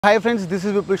Hi friends, this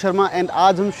is Vipul Sharma and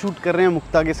आज हम shoot कर रहे हैं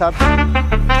मुक्ता के साथ।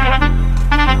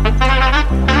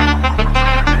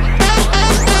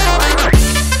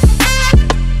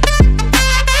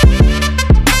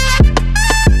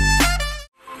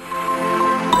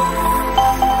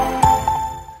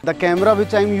 The camera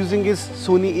which I am using is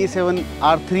Soni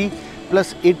A7R3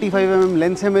 plus 85mm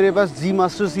lens है मेरे पास, जी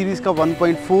मास्टर सीरीज़ का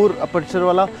 1.4 अपर्चर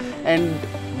वाला एंड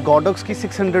Godox की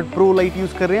 600 Pro लाइट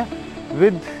यूज़ कर रहे हैं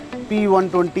with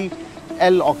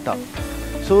P120L octa.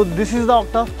 So this is the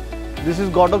octa. This is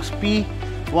Godox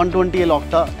P120L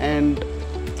octa, and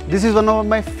this is one of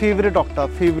my favorite octa,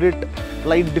 favorite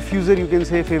light diffuser you can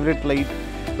say, favorite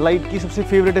light की सबसे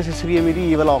favorite accessory है मेरी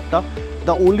ये वाला octa.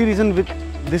 The only reason with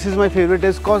this is my favorite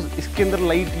is cause इसके अंदर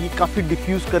light ये काफ़ी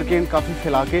diffuse करके and काफ़ी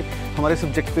फैला के हमारे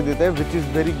subject पे देता है, which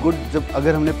is very good जब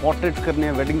अगर हमने portraits करने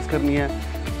हैं, weddings करनी है,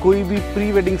 कोई भी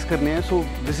pre weddings करने हैं. So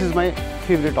this is my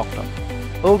favorite octa.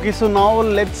 Okay, so now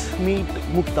let's meet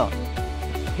Mukta.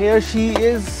 Here she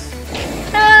is.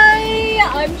 Hi,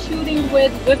 I'm shooting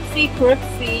with Wipsy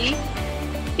Cripsy.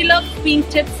 He loves being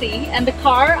tipsy, and the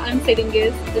car I'm sitting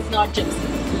is not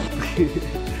gypsy.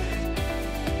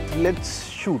 Let's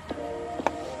shoot.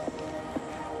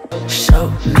 Show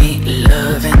me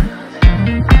loving.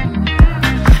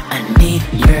 I need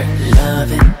your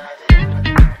loving.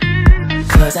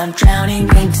 Cause I'm drowning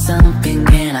in something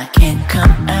and I can't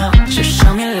come out. Just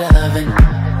show me loving.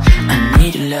 I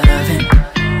need loving.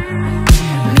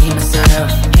 Me,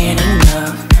 myself, ain't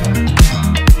enough.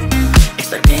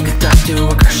 Expecting a thought to a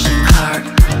crushing heart.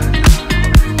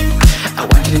 I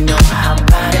want you to know how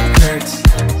bad it hurts.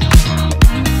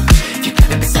 You got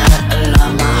me beside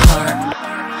along my heart.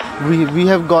 We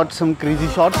have got some crazy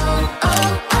shots.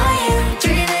 Are you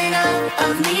dreaming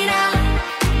of me now?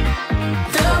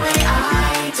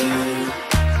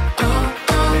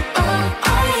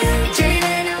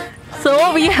 So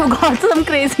we have got some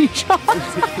crazy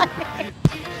shots.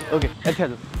 Okay, अच्छा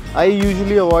तो I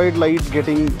usually avoid light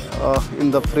getting in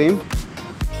the frame.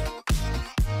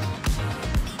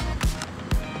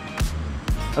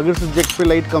 अगर subject पे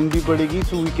light कम भी पड़ेगी,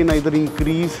 so we can either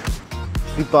increase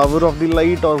the power of the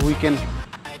light or we can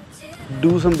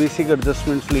do some basic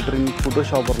adjustments later in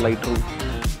Photoshop or Lightroom.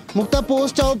 Mukta,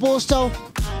 post आओ.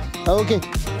 Okay,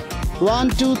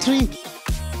 1, 2, 3.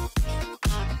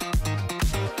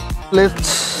 Let's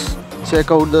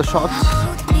check out the shots.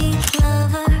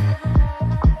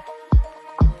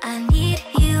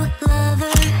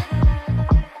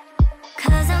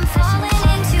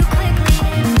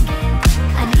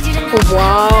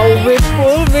 Wow,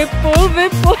 Vipul.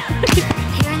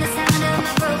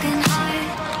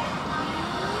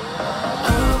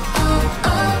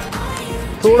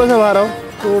 थोड़ा सा बाहर आओ,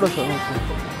 थोड़ा सा.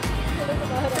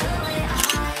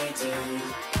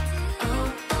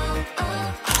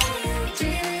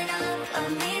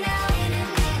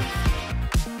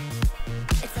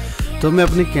 तो मैं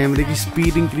अपने कैमरे की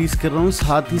स्पीड इंक्रीज़ कर रहा हूँ,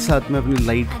 साथ ही साथ मैं अपनी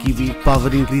लाइट की भी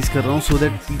पावर इंक्रीज़ कर रहा हूँ, सो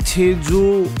दैट पीछे जो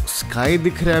स्काई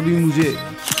दिख रहा है अभी मुझे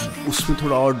उसमें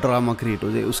थोड़ा और ड्रामा क्रिएट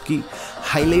हो जाए. उसकी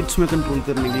हाइलाइट्स में कंट्रोल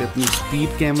करने के लिए अपनी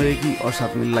स्पीड कैमरे की और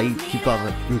साथ में लाइट की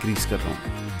पावर इंक्रीज़ कर रहा हूँ.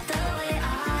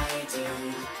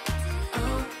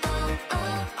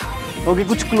 ओके,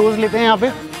 कुछ क्लोज लेते हैं यहाँ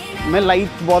पे. मैं लाइट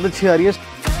बहुत अच्छी आ रही है.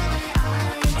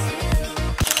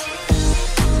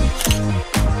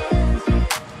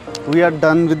 We are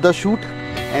done with the shoot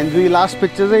and जो ये लास्ट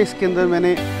पिक्चर्स है इसके अंदर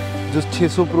मैंने जो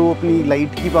 600 Pro अपनी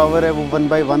लाइट की पावर है वो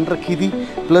 1/1 रखी थी,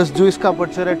 प्लस जो इसका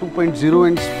अपर्चर है 2.0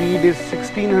 and speed is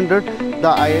 1600. The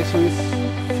ISO is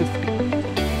 50.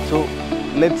 So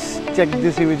let's check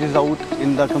this images out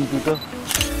in the computer.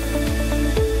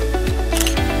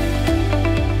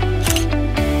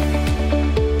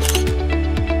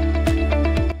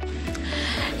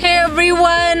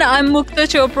 Everyone, I'm Mukta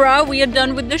Chopra. We are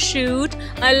done with the shoot.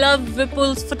 I love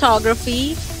Vipul's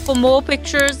photography. For more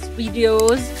pictures,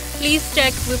 videos, please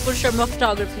check Vipul Sharma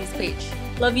Photography's page.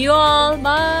 Love you all.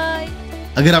 Bye.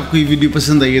 अगर आपको ये video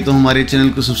पसंद आई है तो हमारे channel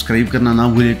को subscribe करना ना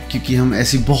भूलें, क्योंकि हम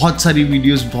ऐसी बहुत सारी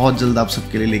वीडियोस बहुत जल्द आप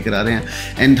सबके लिए लेकर आ रहे हैं.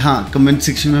 एंड हाँ, कमेंट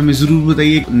सेक्शन में हमें ज़रूर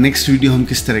बताइए नेक्स्ट वीडियो हम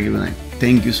किस तरह की बनाएं.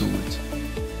 Thank you so much.